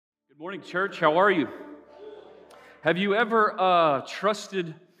Morning, church. How are you? Have you ever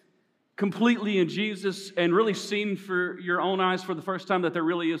trusted completely in Jesus and really seen for your own eyes for the first time that there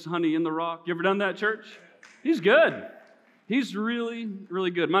really is honey in the rock? You ever done that, church? He's good. He's really,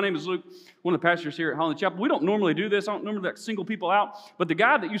 really good. My name is Luke, one of the pastors here at Holland Chapel. We don't normally do this. I don't normally single people out. But the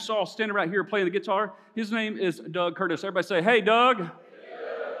guy that you saw standing right here playing the guitar, his name is Doug Curtis. Everybody say, hey, Doug. Yeah.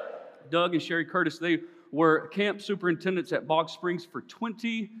 Doug and Sherry Curtis, they were camp superintendents at Bog Springs for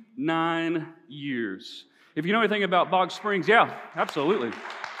 29 years. If you know anything about Bog Springs, yeah, absolutely.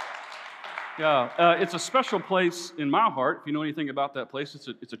 Yeah, it's a special place in my heart. If you know anything about that place,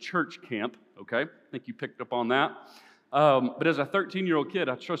 it's a church camp, okay? I think you picked up on that. But as a 13-year-old kid,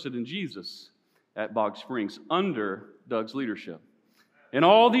 I trusted in Jesus at Bog Springs under Doug's leadership. In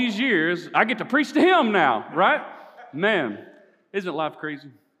all these years, I get to preach to him now, right? Man, isn't life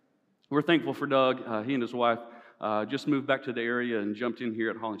crazy? We're thankful for Doug. He and his wife just moved back to the area and jumped in here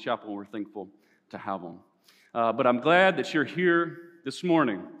at Holland Chapel, and we're thankful to have them. But I'm glad that you're here this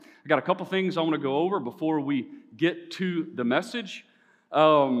morning. I got a couple things I want to go over before we get to the message.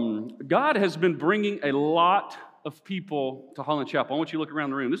 God has been bringing a lot of people to Holland Chapel. I want you to look around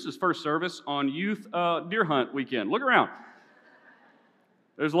the room. This is first service on Youth Deer Hunt weekend. Look around.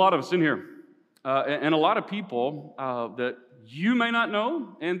 There's a lot of us in here. And a lot of people that you may not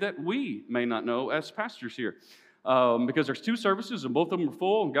know and that we may not know as pastors here. Because there's two services and both of them are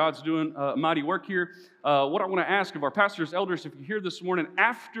full and God's doing mighty work here. What I want to ask of our pastors, elders, if you're here this morning,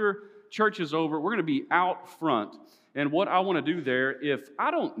 after church is over, we're going to be out front. And what I want to do there, if I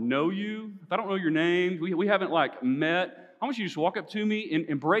don't know you, if I don't know your name, we haven't met, I want you to just walk up to me and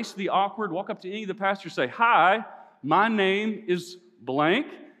embrace the awkward, walk up to any of the pastors, say, hi, my name is blank.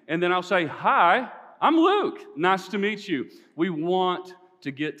 And then I'll say, hi, I'm Luke. Nice to meet you. We want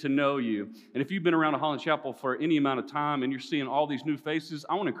to get to know you. And if you've been around Holland Chapel for any amount of time and you're seeing all these new faces,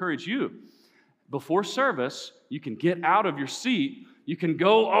 I want to encourage you. Before service, you can get out of your seat. You can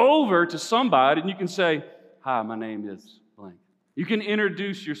go over to somebody and you can say, hi, my name is blank. You can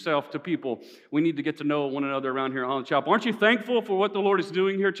introduce yourself to people. We need to get to know one another around here at Holland Chapel. Aren't you thankful for what the Lord is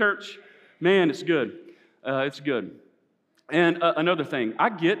doing here, church? Man, it's good. It's good. And another thing, I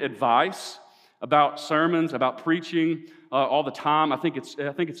get advice about sermons, about preaching all the time. I think it's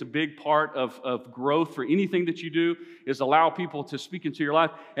a big part of growth for anything that you do is allow people to speak into your life.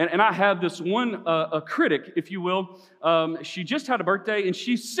 And I have this one a critic, if you will. She just had a birthday, and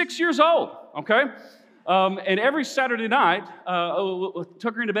she's 6 years old, okay? And every Saturday night,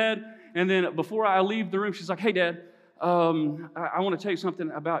 took her into bed, and then before I leave the room, she's like, hey, Dad, I want to tell you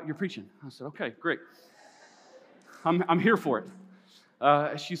something about your preaching. I said, okay, great. I'm here for it.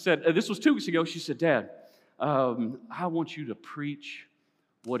 She said, this was 2 weeks ago. She said, Dad, I want you to preach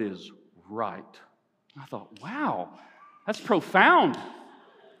what is right. I thought, wow, that's profound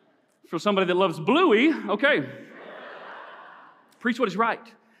for somebody that loves Bluey. Okay. Preach what is right.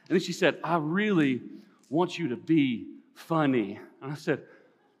 And then she said, I really want you to be funny. And I said,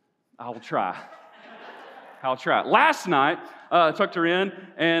 I'll try. I'll try. Last night, I tucked her in,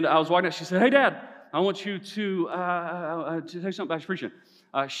 and I was walking out. She said, hey, Dad, I want you to tell you something about your preaching.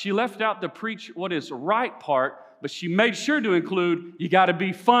 She left out the preach what is right part, but she made sure to include, you got to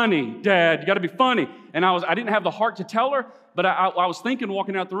be funny, Dad. You got to be funny. And I didn't have the heart to tell her, but I was thinking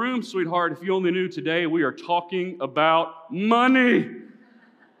walking out the room, sweetheart, if you only knew today, we are talking about money.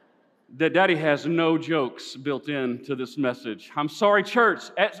 That Daddy has no jokes built into this message. I'm sorry, church.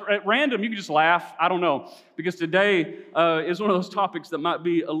 At random, you can just laugh. I don't know. Because today is one of those topics that might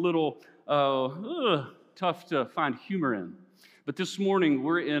be a little tough to find humor in. But this morning,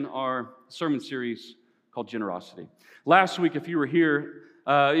 we're in our sermon series called Generosity. Last week, if you were here,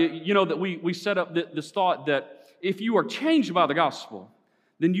 you know that we set up this thought that if you are changed by the gospel,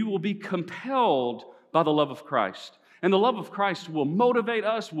 then you will be compelled by the love of Christ. And the love of Christ will motivate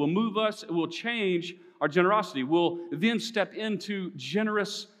us, will move us, it will change our generosity. We'll then step into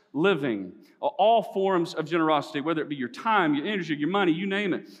generous living. All forms of generosity, whether it be your time, your energy, your money, you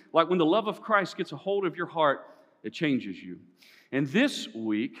name it. Like when the love of Christ gets a hold of your heart, it changes you. And this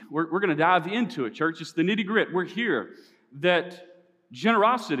week, we're going to dive into it, church. It's the nitty-gritty. We're here that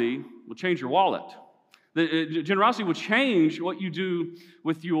generosity will change your wallet. Generosity will change what you do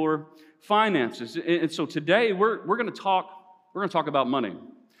with your finances. And so today, we're going to talk about money.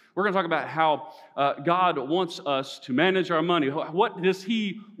 We're going to talk about how God wants us to manage our money. What does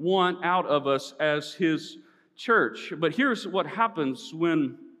He want out of us as His church? But here's what happens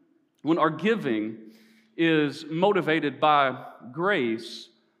when our giving is motivated by grace,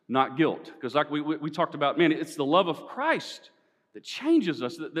 not guilt. Because like we talked about, man, it's the love of Christ that changes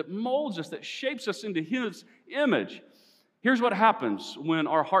us, that molds us, that shapes us into His image. Here's what happens when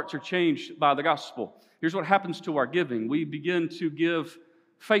our hearts are changed by the gospel. Here's what happens to our giving. We begin to give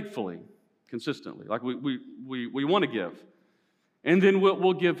faithfully, consistently, like we want to give. And then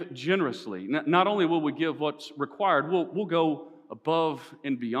we'll give generously. Not only will we give what's required, we'll go above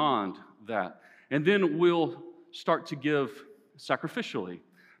and beyond that. And then we'll start to give sacrificially.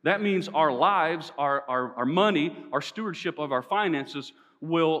 That means our lives, our money, our stewardship of our finances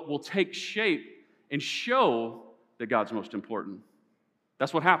will take shape and show that God's most important.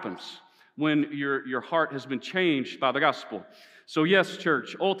 That's what happens when your heart has been changed by the gospel. So yes,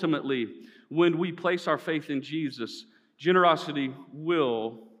 church, ultimately, when we place our faith in Jesus, generosity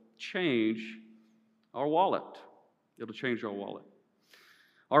will change our wallet. It'll change our wallet.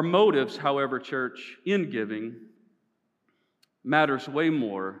 Our motives, however, church, in giving matters way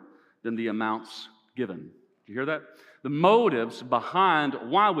more than the amounts given. Do you hear that? The motives behind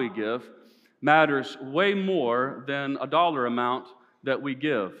why we give matters way more than a dollar amount that we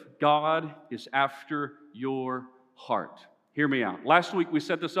give. God is after your heart. Hear me out. Last week we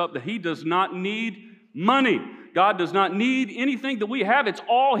set this up that He does not need money. God does not need anything that we have. It's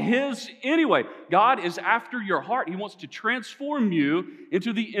all His anyway. God is after your heart. He wants to transform you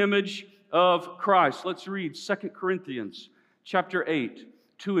into the image of Christ. Let's read 2 Corinthians chapter 8,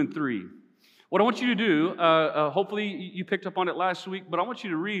 2 and 3. What I want you to do, hopefully you picked up on it last week, but I want you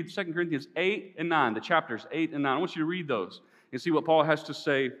to read 2 Corinthians 8 and 9, the chapters 8 and 9. I want you to read those and see what Paul has to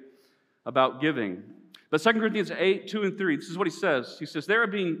say about giving. But 2 Corinthians 8, 2 and 3, this is what he says. He says, they are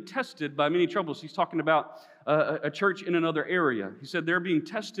being tested by many troubles. He's talking about a church in another area. He said, they're being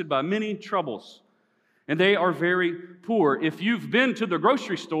tested by many troubles, and they are very poor. If you've been to the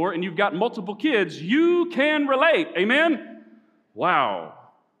grocery store and you've got multiple kids, you can relate. Amen? Wow.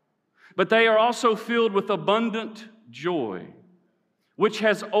 But they are also filled with abundant joy, which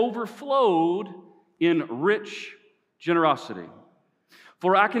has overflowed in rich generosity.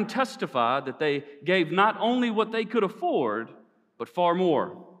 For I can testify that they gave not only what they could afford, but far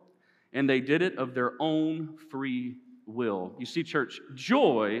more. And they did it of their own free will. You see, church,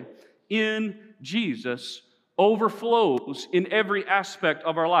 joy in Jesus overflows in every aspect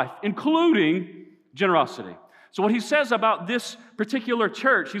of our life, including generosity. So what he says about this particular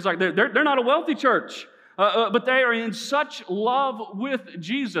church, he's like, they're not a wealthy church, but they are in such love with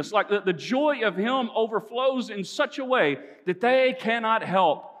Jesus. Like the joy of Him overflows in such a way that they cannot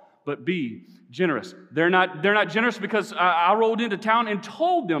help but be generous. They're not generous because I rolled into town and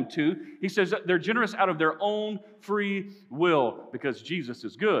told them to. He says that they're generous out of their own free will because Jesus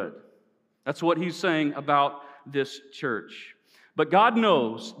is good. That's what he's saying about this church. But God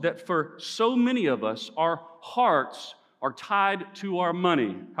knows that for so many of us, our hearts are tied to our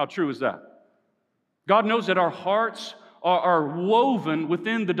money. How true is that? God knows that our hearts are woven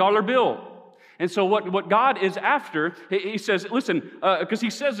within the dollar bill. And so what God is after, He says, listen, because He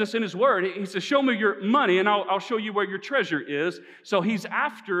says this in His Word, He says, show me your money and I'll show you where your treasure is. So He's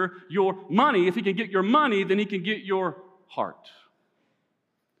after your money. If He can get your money, then He can get your heart.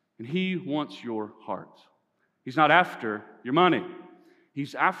 And He wants your heart. He's not after your money.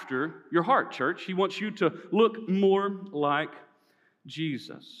 He's after your heart, church. He wants you to look more like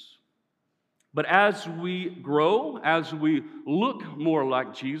Jesus. But as we grow, as we look more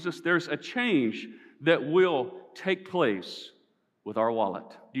like Jesus, there's a change that will take place with our wallet.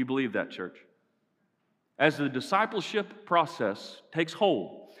 Do you believe that, church? As the discipleship process takes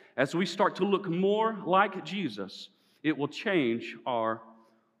hold, as we start to look more like Jesus, it will change our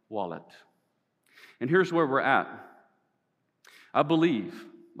wallet. And here's where we're at. I believe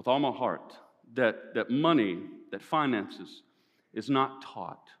with all my heart that money, that finances, is not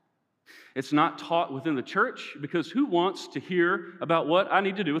taught. It's not taught within the church because who wants to hear about what I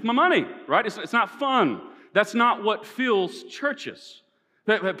need to do with my money, right? It's not fun. That's not what fills churches.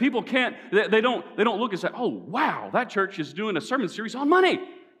 That people can't, they don't look and say, oh, wow, that church is doing a sermon series on money.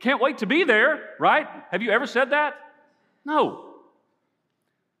 Can't wait to be there, right? Have you ever said that? No.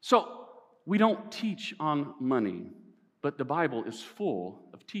 So we don't teach on money, but the Bible is full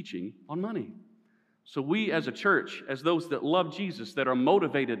of teaching on money. So we as a church, as those that love Jesus, that are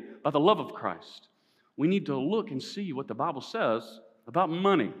motivated by the love of Christ, we need to look and see what the Bible says about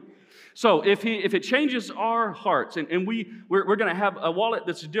money. So if it changes our hearts and we're going to have a wallet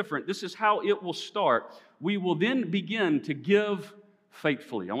that's different, this is how it will start. We will then begin to give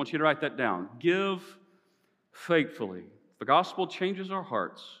faithfully. I want you to write that down. Give faithfully. If the gospel changes our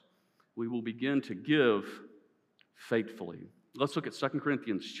hearts, we will begin to give faithfully. Let's look at 2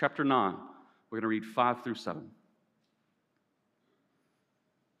 Corinthians chapter 9. We're going to read 5 through 7.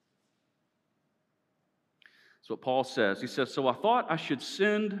 That's what Paul says. He says, so I thought I should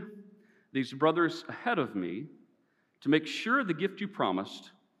send these brothers ahead of me to make sure the gift you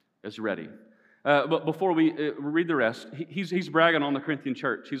promised is ready. But before we read the rest, he's bragging on the Corinthian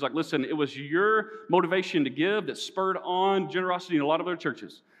church. He's like, listen, it was your motivation to give that spurred on generosity in a lot of other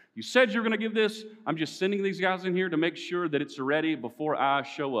churches. You said you're going to give this. I'm just sending these guys in here to make sure that it's ready before I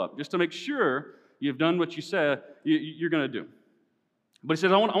show up, just to make sure you've done what you said you're going to do. But he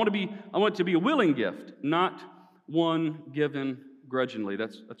says, I want it to be a willing gift, not one given grudgingly.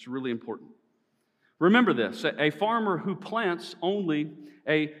 That's really important. Remember this, a farmer who plants only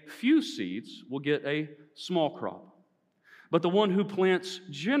a few seeds will get a small crop. But the one who plants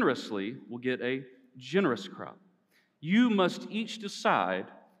generously will get a generous crop. You must each decide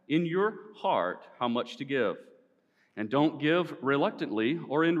in your heart how much to give. And don't give reluctantly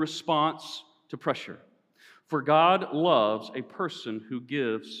or in response to pressure. For God loves a person who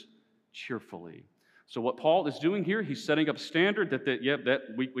gives cheerfully. So what Paul is doing here, he's setting up a standard that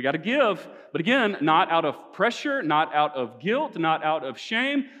we got to give. But again, not out of pressure, not out of guilt, not out of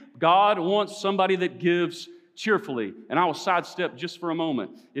shame. God wants somebody that gives cheerfully. And I will sidestep just for a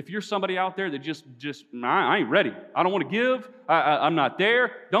moment. If you're somebody out there that just I ain't ready. I don't want to give. I'm not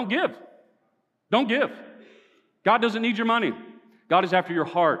there. Don't give. Don't give. God doesn't need your money. God is after your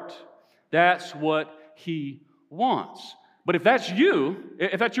heart. That's what He wants. But if that's you,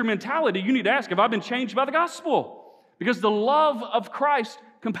 if that's your mentality, you need to ask, have I been changed by the gospel? Because the love of Christ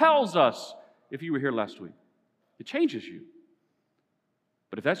compels us. If you were here last week, it changes you.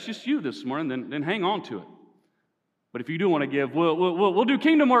 But if that's just you this morning, then hang on to it. But if you do want to give, we'll do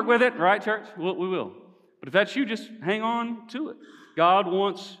kingdom work with it, right, church? We will. But if that's you, just hang on to it. God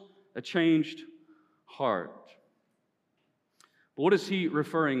wants a changed heart. But what is he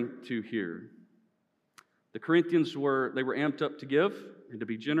referring to here? The Corinthians were amped up to give and to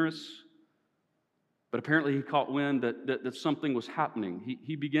be generous, but apparently he caught wind that something was happening.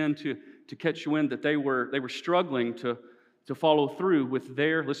 He began to catch wind that they were struggling to follow through with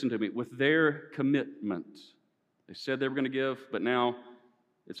their, listen to me, with their commitment. They said they were going to give, but now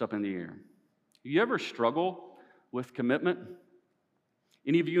it's up in the air. You ever struggle with commitment?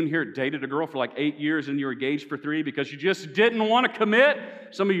 Any of you in here dated a girl for like 8 years and you were engaged for 3 because you just didn't want to commit?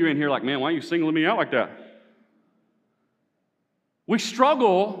 Some of you in here are like, man, why are you singling me out like that? We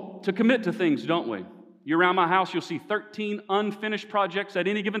struggle to commit to things, don't we? You're around my house, you'll see 13 unfinished projects at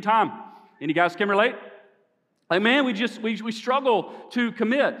any given time. Any guys can relate? Like, man, we struggle to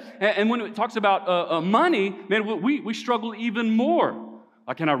commit. And when it talks about money, man, we struggle even more.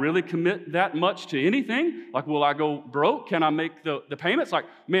 Like, can I really commit that much to anything? Like, will I go broke? Can I make the payments? Like,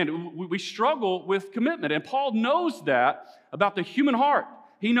 man, we struggle with commitment. And Paul knows that about the human heart.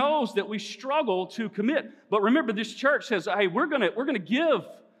 He knows that we struggle to commit. But remember, this church says, hey, we're gonna give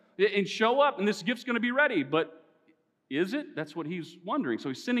and show up, and this gift's going to be ready. But is it? That's what he's wondering. So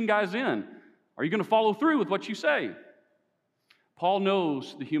he's sending guys in. Are you going to follow through with what you say? Paul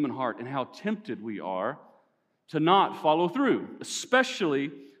knows the human heart and how tempted we are to not follow through,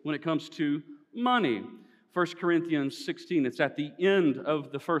 especially when it comes to money. 1 Corinthians 16, it's at the end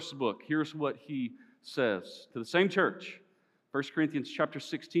of the first book. Here's what he says to the same church. 1 Corinthians chapter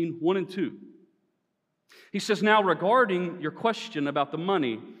 16, 1 and 2. He says, now regarding your question about the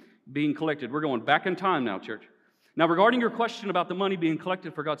money being collected, we're going back in time now, church. Now regarding your question about the money being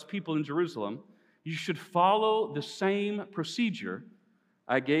collected for God's people in Jerusalem, you should follow the same procedure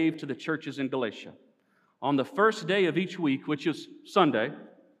I gave to the churches in Galatia. On the first day of each week, which is Sunday,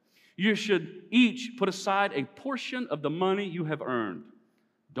 you should each put aside a portion of the money you have earned.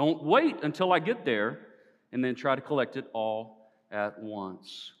 Don't wait until I get there and then try to collect it all at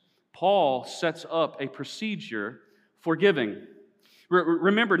once. Paul sets up a procedure for giving.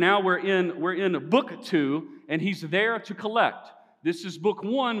 Remember, now we're in book 2, and he's there to collect. This is book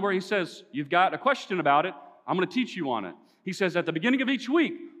 1 where he says, you've got a question about it, I'm going to teach you on it. He says at the beginning of each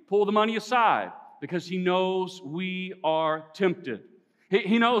week, pull the money aside, because he knows we are tempted.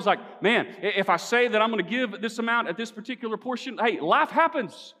 He knows, like, man, if I say that I'm going to give this amount at this particular portion, hey, life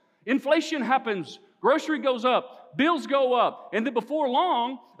happens. Inflation happens. Grocery goes up. Bills go up. And then before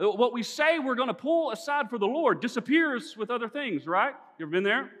long, what we say we're going to pull aside for the Lord disappears with other things, right? You ever been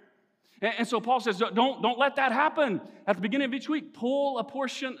there? And so Paul says, don't let that happen. At the beginning of each week, pull a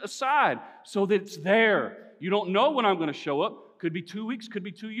portion aside so that it's there. You don't know when I'm going to show up. Could be 2 weeks, could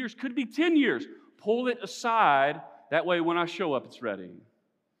be 2 years, could be 10 years. Pull it aside. That way when I show up, it's ready.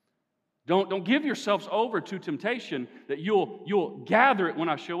 Don't give yourselves over to temptation that you'll gather it when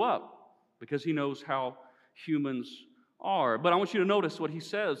I show up, because he knows how humans are. But I want you to notice what he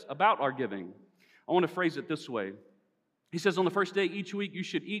says about our giving. I want to phrase it this way. He says, on the first day each week, you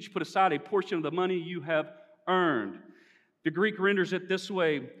should each put aside a portion of the money you have earned. The Greek renders it this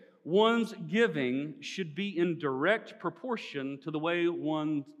way: one's giving should be in direct proportion to the way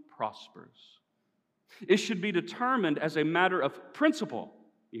one prospers. It should be determined as a matter of principle.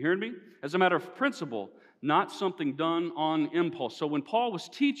 You hearing me? As a matter of principle, not something done on impulse. So when Paul was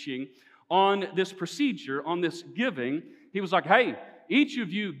teaching on this procedure, on this giving, he was like, hey, each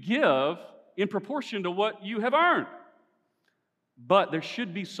of you give in proportion to what you have earned. But there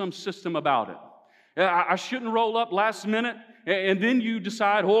should be some system about it. I shouldn't roll up last minute and then you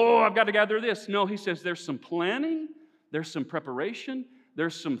decide, oh, I've got to gather this. No, he says there's some planning, there's some preparation,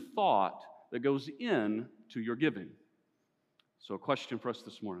 there's some thought that goes in to your giving. So a question for us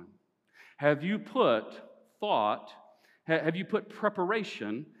this morning. Have you put thought, have you put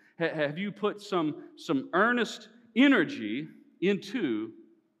preparation, have you put some earnest energy into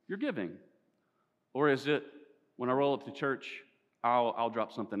your giving? Or is it, when I roll up to church, I'll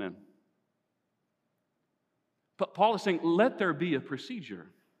drop something in? But Paul is saying, let there be a procedure.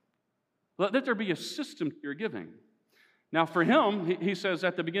 Let there be a system to your giving. Now, for him, he says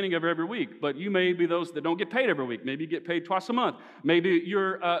at the beginning of every week, but you may be those that don't get paid every week. Maybe you get paid twice a month. Maybe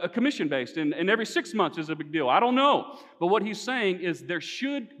you're a commission-based, and every 6 months is a big deal. I don't know. But what he's saying is there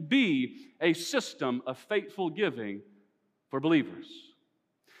should be a system of faithful giving for believers.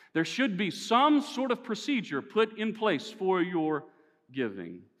 There should be some sort of procedure put in place for your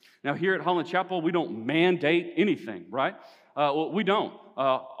giving. Now, here at Holland Chapel, we don't mandate anything, right? We don't.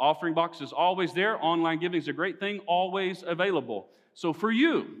 Offering box is always there. Online giving is a great thing, always available. So for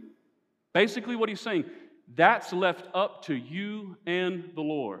you, basically what he's saying, that's left up to you and the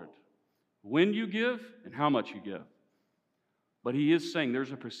Lord. When you give and how much you give. But he is saying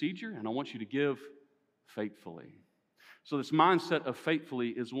there's a procedure, and I want you to give faithfully. So this mindset of faithfully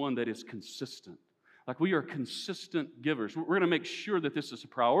is one that is consistent. Like we are consistent givers. We're going to make sure that this is a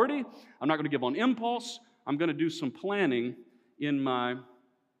priority. I'm not going to give on impulse. I'm going to do some planning in my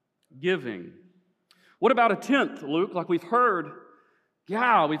giving. What about a tenth, Luke? Like we've heard,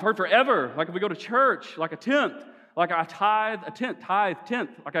 we've heard forever. Like if we go to church, like a tenth. Like I tithe a tenth,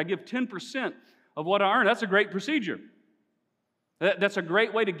 like I give 10% of what I earn. That's a great procedure. That's a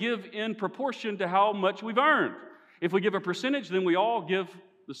great way to give in proportion to how much we've earned. If we give a percentage, then we all give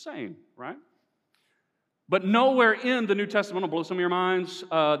the same, right? But nowhere in the New Testament, I'll blow some of your minds,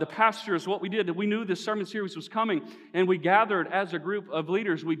 the pastors, what we did, we knew this sermon series was coming, and we gathered as a group of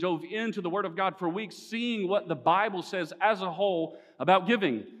leaders. We dove into the Word of God for weeks, seeing what the Bible says as a whole about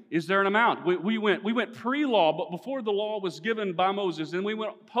giving. Is there an amount? We went pre-law, but before the law was given by Moses, and we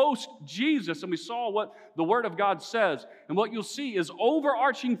went post-Jesus, and we saw what the Word of God says. And what you'll see is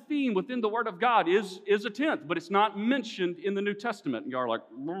overarching theme within the Word of God is a tenth, but it's not mentioned in the New Testament. And you are like,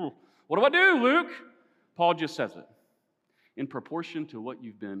 what do I do, Luke? Paul just says it. In proportion to what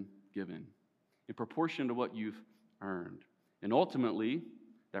you've been given. In proportion to what you've earned. And ultimately,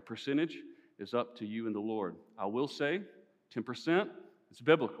 that percentage is up to you and the Lord. I will say, 10%, it's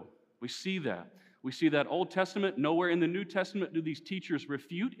biblical. We see that. We see that Old Testament. Nowhere in the New Testament do these teachers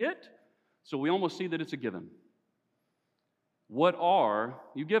refute it. So we almost see that it's a given. What are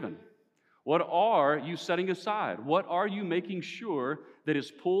you given? What are you setting aside? What are you making sure that is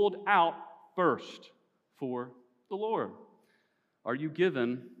pulled out first for the Lord? Are you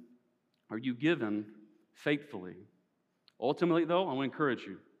given faithfully? Ultimately, though, I want to encourage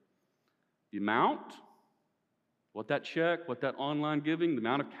you. The amount, what that check, what that online giving, the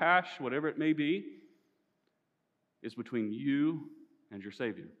amount of cash, whatever it may be, is between you and your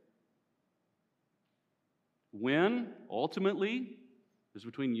Savior. When, ultimately, is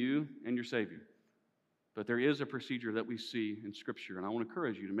between you and your Savior. But there is a procedure that we see in Scripture, and I want to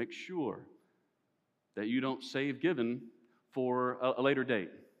encourage you to make sure that you don't save given for a later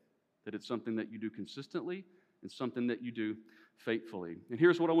date, that it's something that you do consistently and something that you do faithfully. And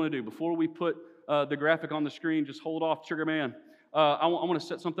here's what I want to do. Before we put the graphic on the screen, just hold off, Sugar Man. I want to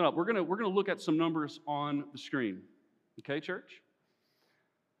set something up. We're going to look at some numbers on the screen. Okay, church?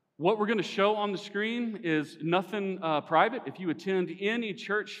 What we're going to show on the screen is nothing private. If you attend any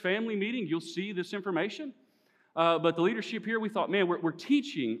church family meeting, you'll see this information. But the leadership here, we thought, man, we're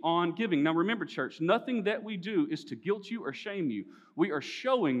teaching on giving. Now remember, church, nothing that we do is to guilt you or shame you. We are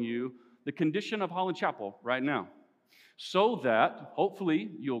showing you the condition of Holland Chapel right now so that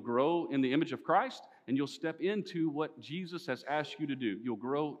hopefully you'll grow in the image of Christ and you'll step into what Jesus has asked you to do. You'll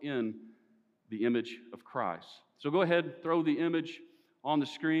grow in the image of Christ. So go ahead, throw the image on the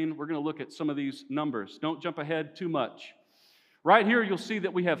screen. We're going to look at some of these numbers. Don't jump ahead too much. Right here, you'll see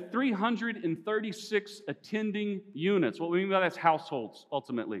that we have 336 attending units. What we mean by that's households,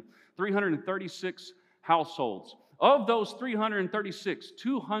 ultimately. 336 households. Of those 336,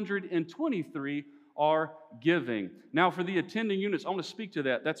 223 are giving. Now, for the attending units, I want to speak to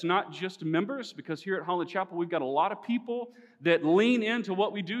that. That's not just members, because here at Holland Chapel, we've got a lot of people that lean into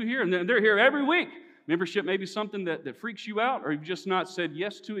what we do here, and they're here every week. Membership may be something that freaks you out, or you've just not said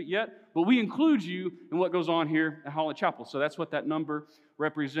yes to it yet, but we include you in what goes on here at Holland Chapel. So that's what that number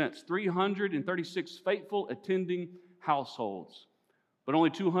represents. 336 faithful attending households, but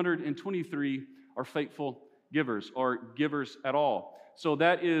only 223 are faithful givers, or givers at all. So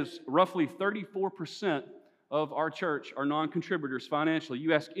that is roughly 34% of our church are non-contributors financially.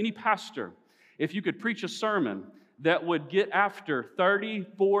 You ask any pastor if you could preach a sermon that would get after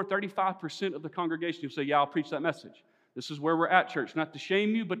 35% of the congregation, you'll say, yeah, I'll preach that message. This is where we're at, church, not to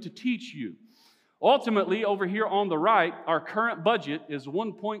shame you, but to teach you. Ultimately, over here on the right, our current budget is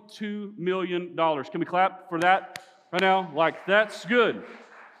 $1.2 million. Can we clap for that right now? Like, that's good.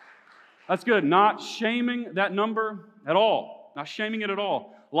 That's good. Not shaming that number at all. Not shaming it at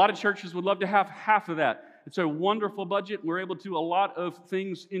all. A lot of churches would love to have half of that. It's a wonderful budget. We're able to do a lot of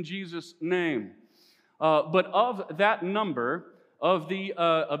things in Jesus' name. But of that number, of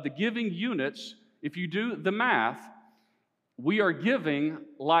the giving units, if you do the math, we are giving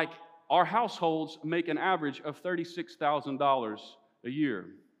like our households make an average of $36,000 a year.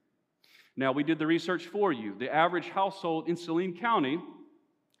 Now, we did the research for you. The average household in Saline County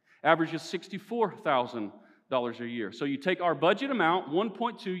averages $64,000 a year. So you take our budget amount,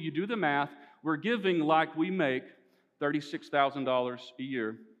 1.2, you do the math, we're giving like we make $36,000 a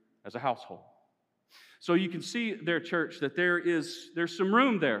year as a household. So you can see there, church, that there's some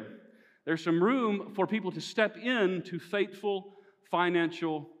room there. There's some room for people to step into faithful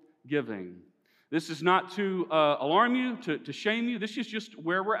financial giving. This is not to alarm you, to shame you. This is just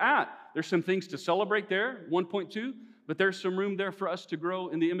where we're at. There's some things to celebrate there, 1.2, but there's some room there for us to grow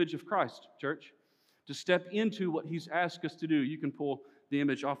in the image of Christ, church, to step into what He's asked us to do. You can pull the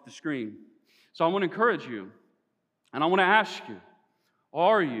image off the screen. So I want to encourage you, and I want to ask you,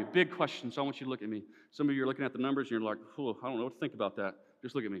 are you? Big question, so I want you to look at me. Some of you are looking at the numbers and you're like, oh, I don't know what to think about that.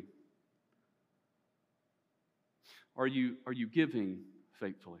 Just look at me. Are you giving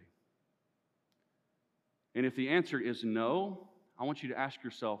faithfully? And if the answer is no, I want you to ask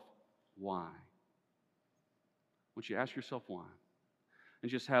yourself why. I want you to ask yourself why.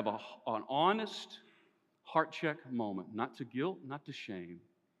 And just have an honest heart check moment. Not to guilt, not to shame,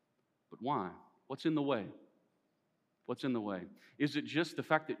 but why? What's in the way? What's in the way? Is it just the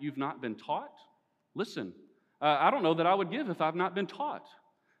fact that you've not been taught? Listen, I don't know that I would give if I've not been taught.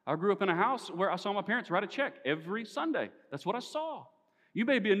 I grew up in a house where I saw my parents write a check every Sunday. That's what I saw. You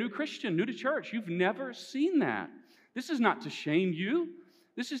may be a new Christian, new to church. You've never seen that. This is not to shame you.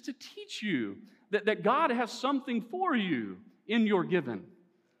 This is to teach you that God has something for you in your giving.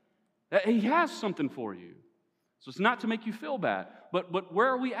 That He has something for you. So it's not to make you feel bad. But where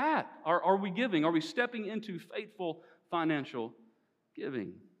are we at? Are we giving? Are we stepping into faithful financial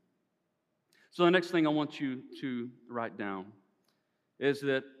giving? So the next thing I want you to write down is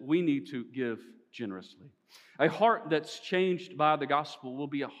that we need to give generously. A heart that's changed by the gospel will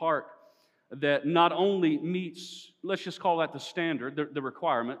be a heart that not only meets, let's just call that the standard, the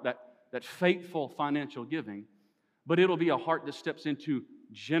requirement, that faithful financial giving, but it'll be a heart that steps into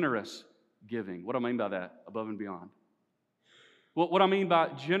generous giving. What do I mean by that? Above and beyond. Well, what I mean by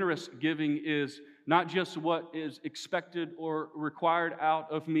generous giving is not just what is expected or required out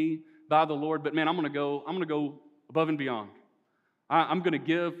of me by the Lord, but man, I'm going to go above and beyond. I'm going to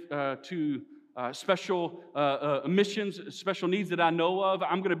give to special missions, special needs that I know of.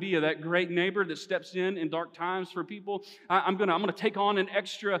 I'm going to be that great neighbor that steps in dark times for people. I'm going to take on an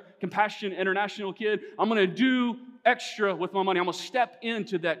extra Compassion International kid. I'm going to do extra with my money. I'm going to step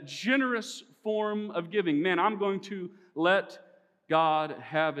into that generous form of giving. Man, I'm going to let God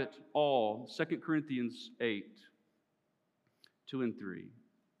have it all. 2 Corinthians 8, 2 and 3.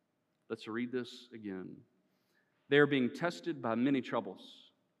 Let's read this again. They are being tested by many troubles.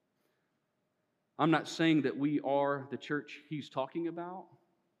 I'm not saying that we are the church he's talking about,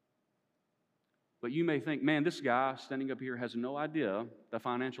 but you may think, man, this guy standing up here has no idea the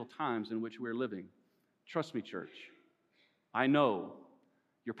financial times in which we're living. Trust me, church. I know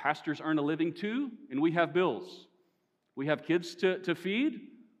your pastors earn a living too, and we have bills. We have kids to feed.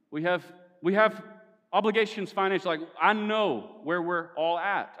 We have obligations financially. Like, I know where we're all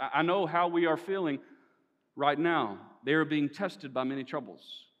at. I know how we are feeling right now. They are being tested by many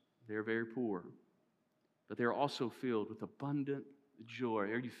troubles. They are very poor. But they are also filled with abundant joy.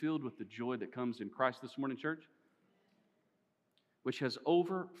 Are you filled with the joy that comes in Christ this morning, church? Which has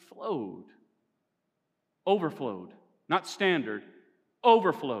overflowed. Overflowed. Not standard.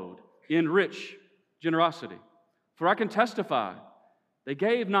 Overflowed in rich generosity. For I can testify, they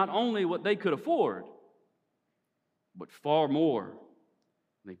gave not only what they could afford, but far more.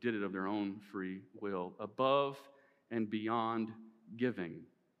 They did it of their own free will, above and beyond giving.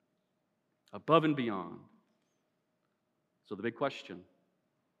 Above and beyond. So the big question,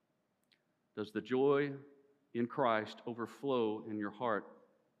 does the joy in Christ overflow in your heart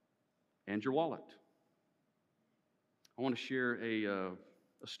and your wallet? I want to share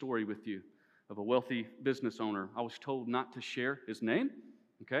a story with you of a wealthy business owner. I was told not to share his name,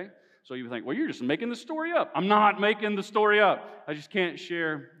 okay? So you would think, well, you're just making the story up. I'm not making the story up. I just can't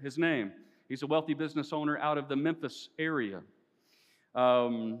share his name. He's a wealthy business owner out of the Memphis area.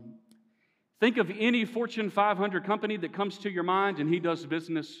 Think of any Fortune 500 company that comes to your mind, and he does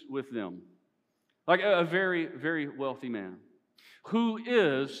business with them. Like a very, very wealthy man who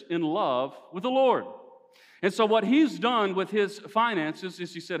is in love with the Lord. And so what he's done with his finances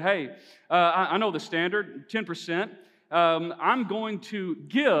is he said, hey, I know the standard, 10%. I'm going to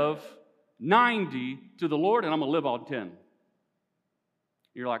give 90 to the Lord, and I'm going to live on 10.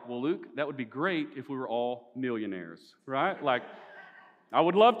 You're like, well, Luke, that would be great if we were all millionaires, right? Like, I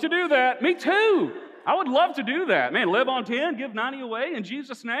would love to do that. Me too. I would love to do that. Man, live on 10, give 90 away in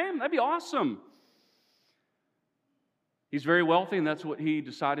Jesus' name. That'd be awesome. He's very wealthy, and that's what he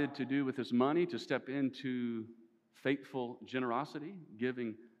decided to do with his money, to step into faithful generosity,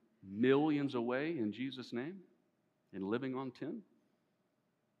 giving millions away in Jesus' name and living on 10.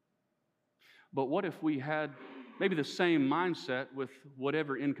 But what if we had maybe the same mindset with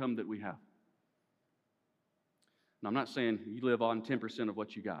whatever income that we have? Now, I'm not saying you live on 10% of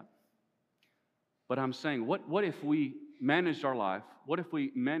what you got. But I'm saying, what if we managed our life, what if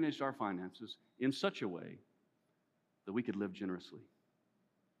we managed our finances in such a way that we could live generously?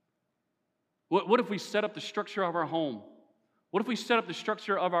 What if we set up the structure of our home? What if we set up the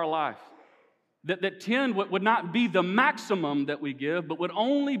structure of our life? That 10 would not be the maximum that we give, but would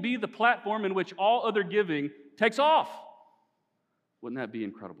only be the platform in which all other giving takes off. Wouldn't that be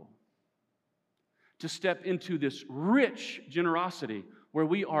incredible? To step into this rich generosity where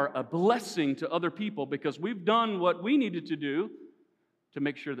we are a blessing to other people because we've done what we needed to do to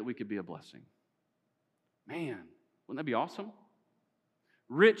make sure that we could be a blessing. Man, wouldn't that be awesome?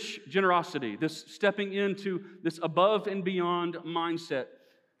 Rich generosity, this stepping into this above and beyond mindset.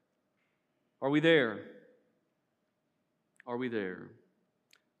 Are we there? Are we there?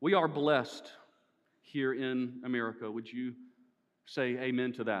 We are blessed here in America. Would you say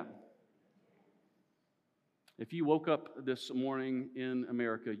amen to that? If you woke up this morning in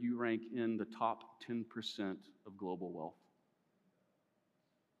America, you rank in the top 10% of global wealth.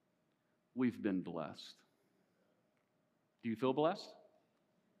 We've been blessed. Do you feel blessed?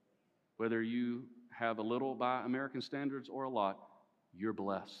 Whether you have a little by American standards or a lot, you're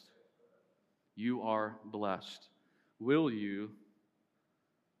blessed. You are blessed. Will you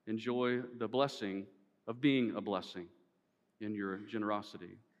enjoy the blessing of being a blessing in your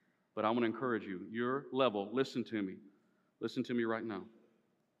generosity? But I want to encourage you, your level, listen to me right now.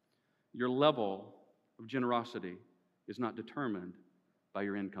 Your level of generosity is not determined by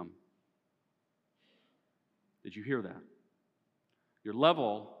your income. Did you hear that? Your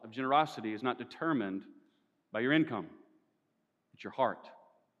level of generosity is not determined by your income. It's your heart.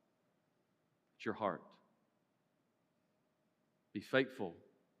 It's your heart. Be faithful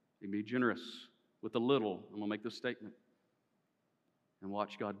and be generous with a little. I'm going to make this statement. And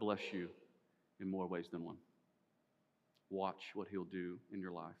watch God bless you in more ways than one. Watch what He'll do in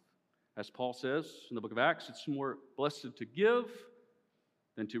your life. As Paul says in the book of Acts, it's more blessed to give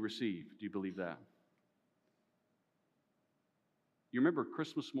than to receive. Do you believe that? You remember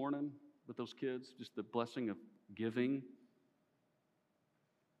Christmas morning with those kids? Just the blessing of giving.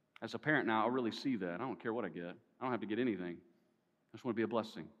 As a parent now, I really see that. I don't care what I get. I don't have to get anything. I just want to be a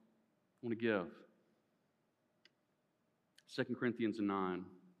blessing. I want to give. 2 Corinthians 9,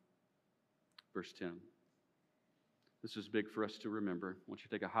 verse 10. This is big for us to remember. I want you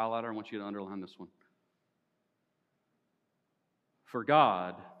to take a highlighter. I want you to underline this one. For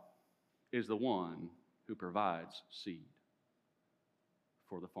God is the one who provides seed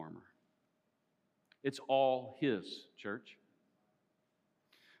for the farmer. It's all His, church.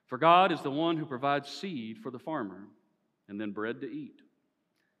 For God is the one who provides seed for the farmer and then bread to eat.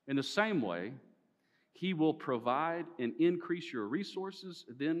 In the same way, He will provide and increase your resources,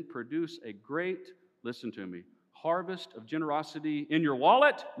 then produce a great, listen to me, harvest of generosity in your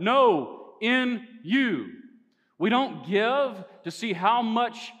wallet? No, in you. We don't give to see how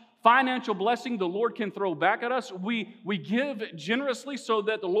much financial blessing the Lord can throw back at us. We give generously so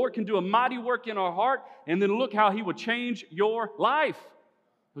that the Lord can do a mighty work in our heart, and then look how He will change your life.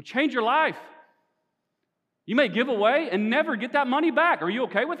 He'll change your life. You may give away and never get that money back. Are you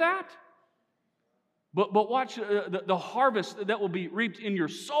okay with that? But watch the harvest that will be reaped in your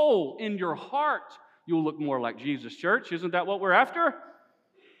soul, in your heart. You'll look more like Jesus, church. Isn't that what we're after?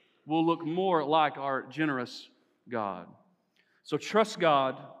 We'll look more like our generous God. So trust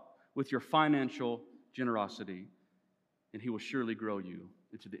God with your financial generosity, and He will surely grow you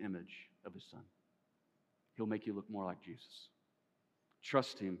into the image of His Son. He'll make you look more like Jesus.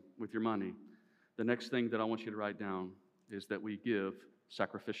 Trust Him with your money. The next thing that I want you to write down is that we give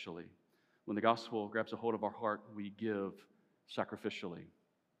sacrificially. When the gospel grabs a hold of our heart, we give sacrificially.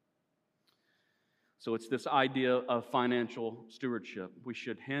 So it's this idea of financial stewardship. We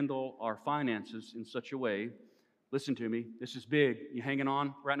should handle our finances in such a way, listen to me, this is big. You hanging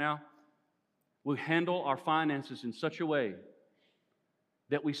on right now? We handle our finances in such a way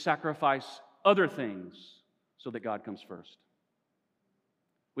that we sacrifice other things so that God comes first.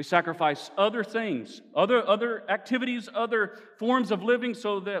 We sacrifice other things, other activities, other forms of living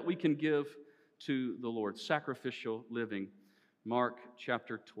so that we can give to the Lord. Sacrificial living. Mark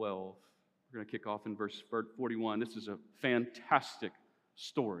chapter 12. We're going to kick off in verse 41. This is a fantastic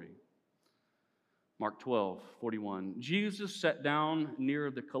story. Mark 12, 41. Jesus sat down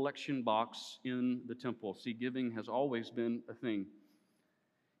near the collection box in the temple. See, giving has always been a thing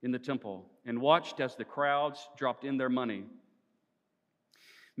in the temple, and watched as the crowds dropped in their money.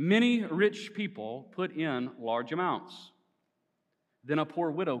 Many rich people put in large amounts. Then a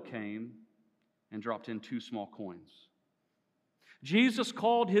poor widow came and dropped in 2 small coins. Jesus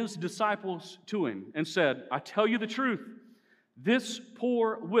called His disciples to Him and said, I tell you the truth, this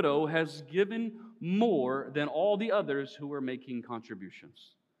poor widow has given more than all the others who were making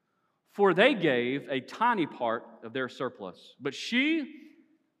contributions. For they gave a tiny part of their surplus. But she,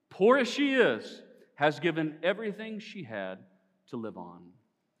 poor as she is, has given everything she had to live on.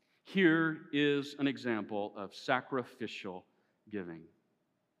 Here is an example of sacrificial giving.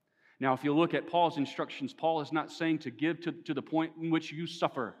 Now, if you look at Paul's instructions, Paul is not saying to give to the point in which you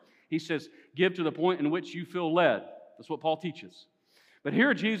suffer. He says, give to the point in which you feel led. That's what Paul teaches. But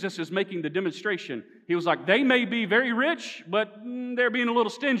here Jesus is making the demonstration. He was like, they may be very rich, but they're being a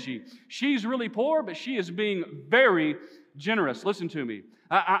little stingy. She's really poor, but she is being very generous. Listen to me.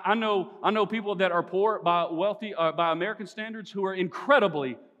 I know people that are poor by American standards who are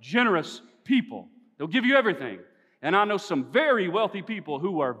incredibly generous people. They'll give you everything. And I know some very wealthy people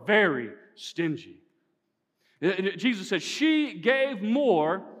who are very stingy. Jesus said she gave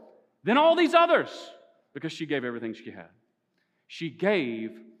more than all these others because she gave everything she had. She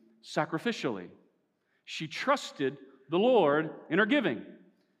gave sacrificially. She trusted the Lord in her giving.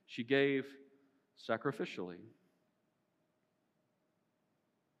 She gave sacrificially.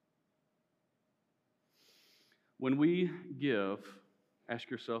 When we give, ask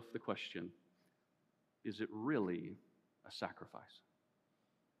yourself the question, is it really a sacrifice?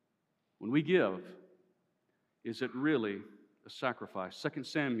 When we give, is it really a sacrifice? 2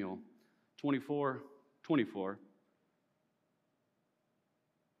 Samuel 24:24.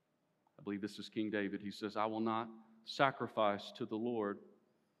 I believe this is King David. He says, I will not sacrifice to the Lord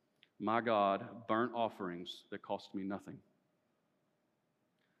my God burnt offerings that cost me nothing.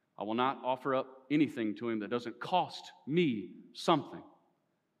 I will not offer up anything to Him that doesn't cost me something.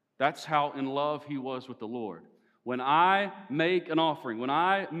 That's how in love He was with the Lord. When I make an offering, when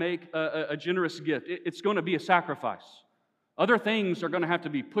I make a generous gift, it's going to be a sacrifice. Other things are going to have to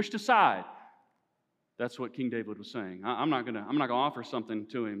be pushed aside. That's what King David was saying. I'm not going to offer something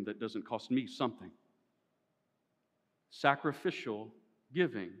to Him that doesn't cost me something. Sacrificial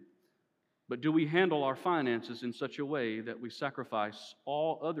giving. But do we handle our finances in such a way that we sacrifice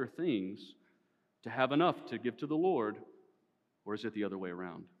all other things to have enough to give to the Lord? Or is it the other way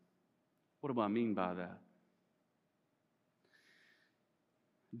around? What do I mean by that?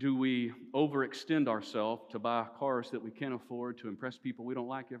 Do we overextend ourselves to buy cars that we can't afford to impress people we don't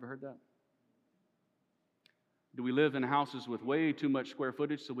like? You ever heard that? Do we live in houses with way too much square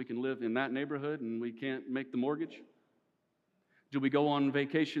footage so we can live in that neighborhood and we can't make the mortgage? Do we go on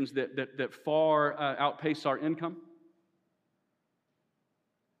vacations that far outpace our income?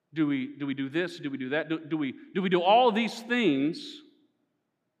 Do we do this? Do we do that? Do we do all of these things?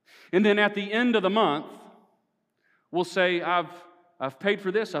 And then at the end of the month, we'll say, I've paid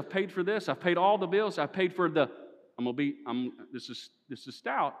for this, I've paid for this, I've paid all the bills, I've paid for the, this is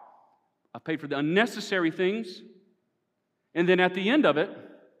stout. I've paid for the unnecessary things. And then at the end of it,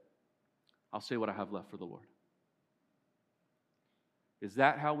 I'll say what I have left for the Lord. Is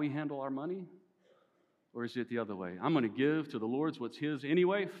that how we handle our money? Or is it the other way? I'm going to give to the Lord's what's His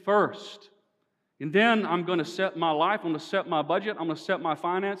anyway first. And then I'm going to set my life, I'm going to set my budget, I'm going to set my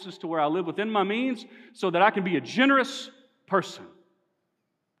finances to where I live within my means so that I can be a generous person.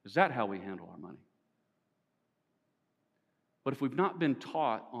 Is that how we handle our money? But if we've not been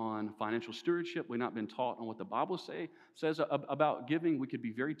taught on financial stewardship, we've not been taught on what the Bible says about giving, we could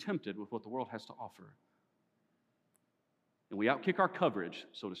be very tempted with what the world has to offer. And we outkick our coverage,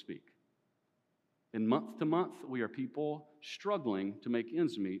 so to speak. And month to month, we are people struggling to make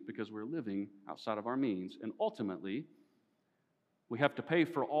ends meet because we're living outside of our means. And ultimately, we have to pay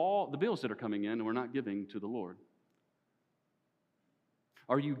for all the bills that are coming in, and we're not giving to the Lord.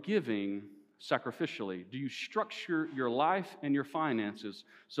 Are you giving sacrificially? Do you structure your life and your finances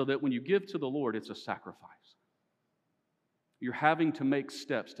so that when you give to the Lord, it's a sacrifice? You're having to make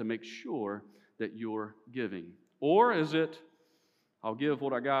steps to make sure that you're giving. Or is it, I'll give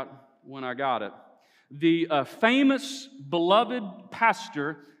what I got when I got it? The famous, beloved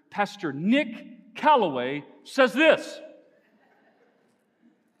pastor, Pastor Nick Calloway, says this: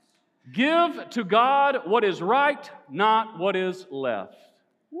 give to God what is right, not what is left.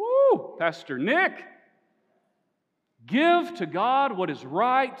 Woo! Pastor Nick. Give to God what is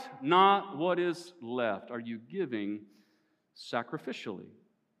right, not what is left. Are you giving sacrificially?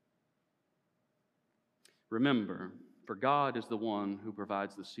 Remember, for God is the one who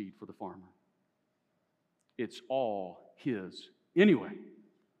provides the seed for the farmer. It's all His anyway.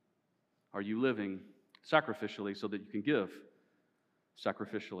 Are you living sacrificially so that you can give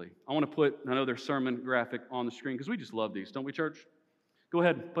sacrificially? I want to put another sermon graphic on the screen because we just love these, don't we, church? Go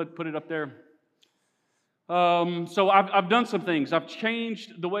ahead, put it up there. So I've done some things. I've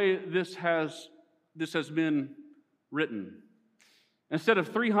changed the way this has been written. Instead of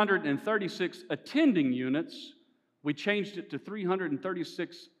 336 attending units, we changed it to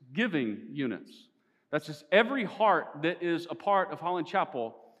 336 giving units. That's just every heart that is a part of Holland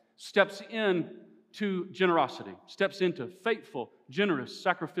Chapel steps in to generosity, steps into faithful, generous,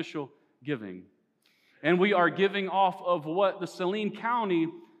 sacrificial giving. And we are giving off of what the Saline County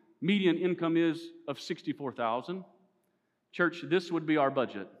median income is of $64,000. Church, this would be our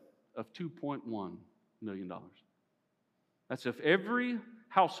budget of $2.1 million. That's if every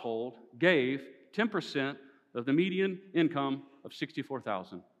household gave 10% of the median income of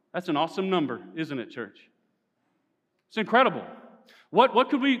 $64,000. That's an awesome number, isn't it, church? It's incredible. What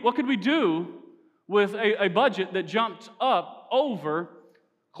could we do with a budget that jumped up over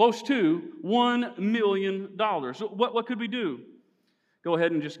close to $1 million? What could we do? Go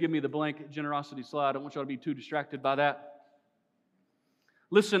ahead and just give me the blank generosity slide. I don't want y'all to be too distracted by that.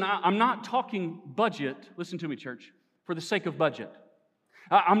 Listen, I'm not talking budget, listen to me, church, for the sake of budget.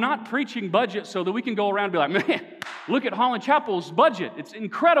 I'm not preaching budget so that we can go around and be like, man, look at Holland Chapel's budget. It's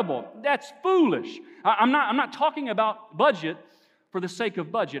incredible. That's foolish. I'm not talking about budget for the sake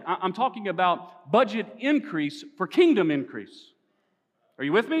of budget. I'm talking about budget increase for kingdom increase. Are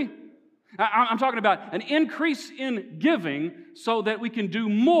you with me? I'm talking about an increase in giving so that we can do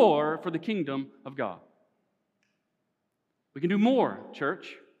more for the kingdom of God. We can do more,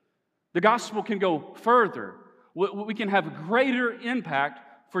 church. The gospel can go further. We can have greater impact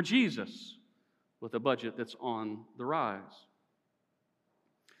for Jesus with a budget that's on the rise.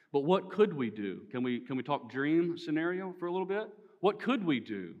 But what could we do? Can we talk dream scenario for a little bit? What could we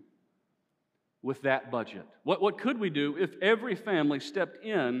do with that budget? What could we do if every family stepped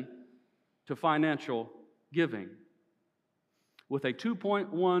in to financial giving? With a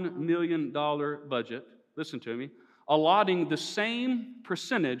 $2.1 million budget, listen to me, allotting the same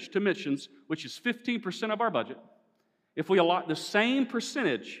percentage to missions, which is 15% of our budget, if we allot the same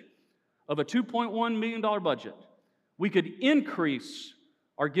percentage of a $2.1 million budget, we could increase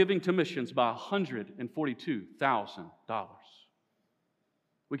our giving to missions by $142,000.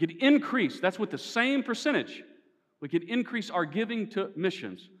 We could increase, that's with the same percentage, we could increase our giving to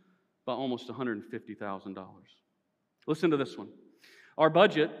missions by almost $150,000. Listen to this one. Our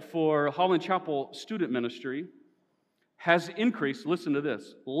budget for Holland Chapel student ministry has increased, listen to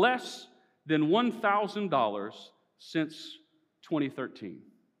this, less than $1,000 since 2013.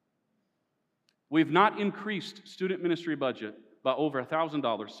 We've not increased student ministry budget by over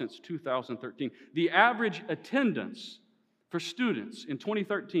 $1,000 since 2013. The average attendance for students in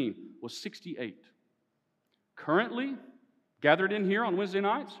 2013 was 68. Currently, gathered in here on Wednesday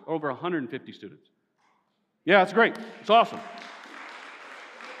nights, over 150 students. Yeah, it's great. It's awesome.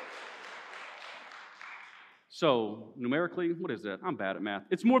 So, numerically, what is that? I'm bad at math.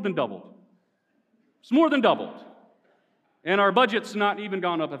 It's more than doubled. It's more than doubled. And our budget's not even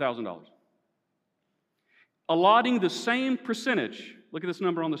gone up $1,000. Allotting the same percentage, look at this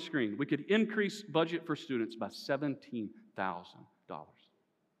number on the screen, we could increase budget for students by $17,000.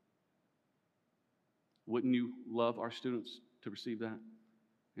 Wouldn't you love our students to receive that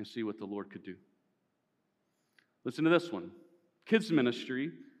and see what the Lord could do? Listen to this one. Kids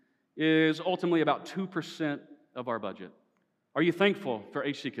ministry is ultimately about 2% of our budget. Are you thankful for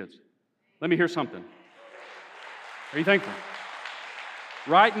HC Kids? Let me hear something. Are you thankful?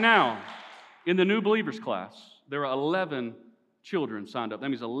 Right now, in the new believers class, there are 11 children signed up. That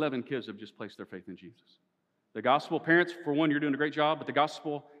means 11 kids have just placed their faith in Jesus. The gospel, parents, for one, you're doing a great job, but the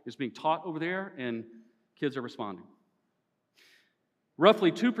gospel is being taught over there, and kids are responding.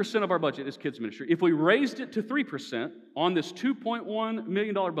 Roughly 2% of our budget is kids ministry. If we raised it to 3% on this $2.1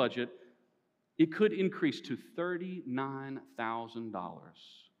 million budget, it could increase to $39,000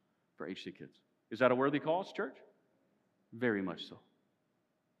 for HC Kids. Is that a worthy cause, church? Very much so.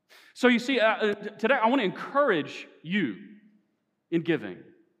 So you see, today I want to encourage you in giving,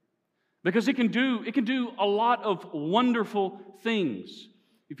 because it can do a lot of wonderful things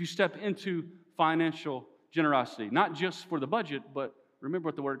if you step into financial generosity, not just for the budget, but remember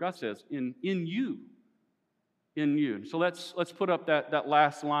what the Word of God says, in you. In you. So let's put up that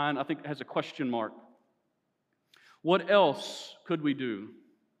last line. I think it has a question mark. What else could we do?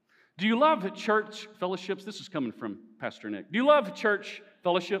 Do you love church fellowships? This is coming from Pastor Nick. Do you love church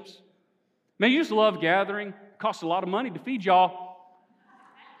fellowships? Man, you just love gathering. It costs a lot of money to feed y'all.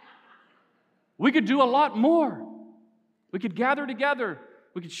 We could do a lot more. We could gather together.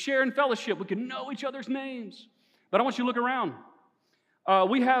 We could share in fellowship. We could know each other's names. But I want you to look around.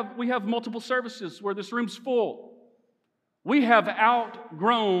 We have multiple services where this room's full. We have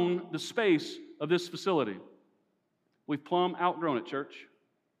outgrown the space of this facility. We've plumb outgrown it, church.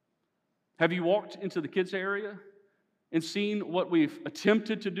 Have you walked into the kids' area and seen what we've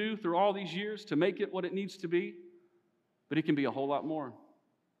attempted to do through all these years to make it what it needs to be? But it can be a whole lot more.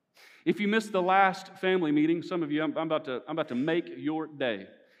 If you missed the last family meeting, some of you, I'm about to make your day.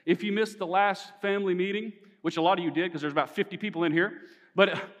 If you missed the last family meeting, which a lot of you did because there's about 50 people in here,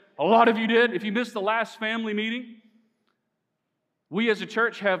 but a lot of you did. If you missed the last family meeting, we as a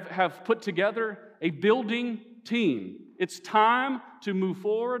church have put together a building team. It's time to move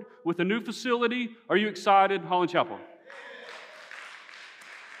forward with a new facility. Are you excited, Holland Chapel?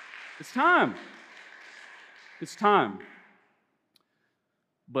 It's time. It's time.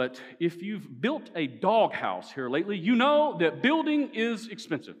 But if you've built a doghouse here lately, you know that building is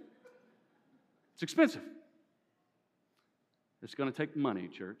expensive. It's expensive. It's going to take money,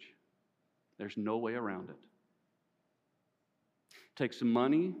 church. There's no way around it. It takes some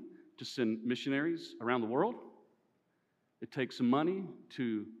money to send missionaries around the world. It takes some money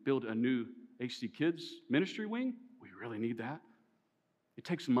to build a new HC Kids ministry wing. We really need that. It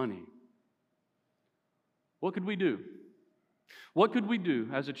takes money. What could we do? What could we do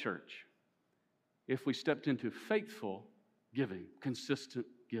as a church if we stepped into faithful giving, consistent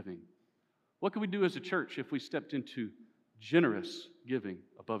giving? What could we do as a church if we stepped into generous giving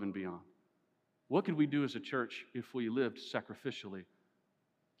above and beyond? What could we do as a church if we lived sacrificially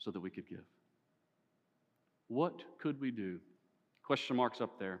so that we could give? What could we do? Question marks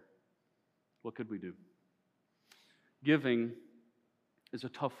up there. What could we do? Giving is a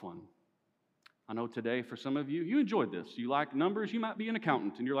tough one. I know today for some of you, you enjoyed this. You like numbers. You might be an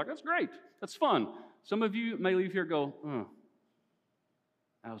accountant, and you're like, that's great. That's fun. Some of you may leave here and go,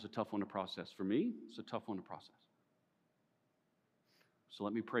 that was a tough one to process. For me, it's a tough one to process. So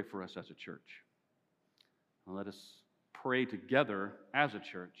let me pray for us as a church. And let us pray together as a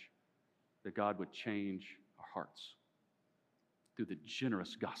church that God would change our hearts through the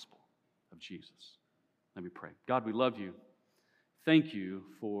generous gospel of Jesus. Let me pray. God, we love you. Thank you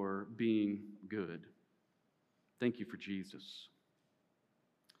for being good. Thank you for Jesus.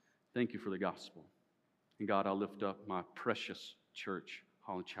 Thank you for the gospel. And God, I lift up my precious church,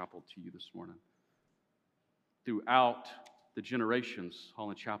 Holland Chapel, to you this morning. Throughout the generations,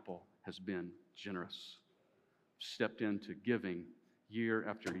 Holland Chapel has been generous. Stepped into giving year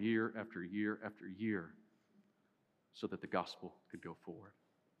after year after year after year so that the gospel could go forward.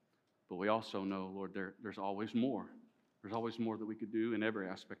 But we also know, Lord, there's always more. There's always more that we could do in every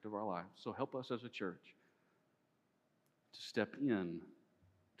aspect of our lives. So help us as a church to step in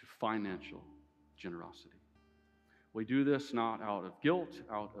to financial generosity. We do this not out of guilt,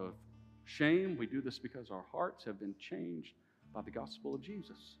 out of shame. We do this because our hearts have been changed by the gospel of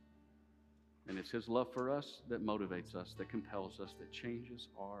Jesus. And it's His love for us that motivates us, that compels us, that changes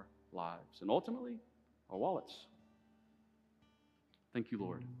our lives, and ultimately, our wallets. Thank you,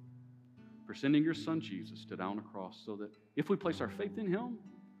 Lord, for sending your Son, Jesus, to die on a cross so that if we place our faith in Him,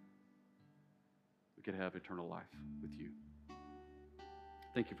 we could have eternal life with you.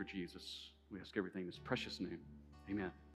 Thank you for Jesus. We ask everything in His precious name. Amen.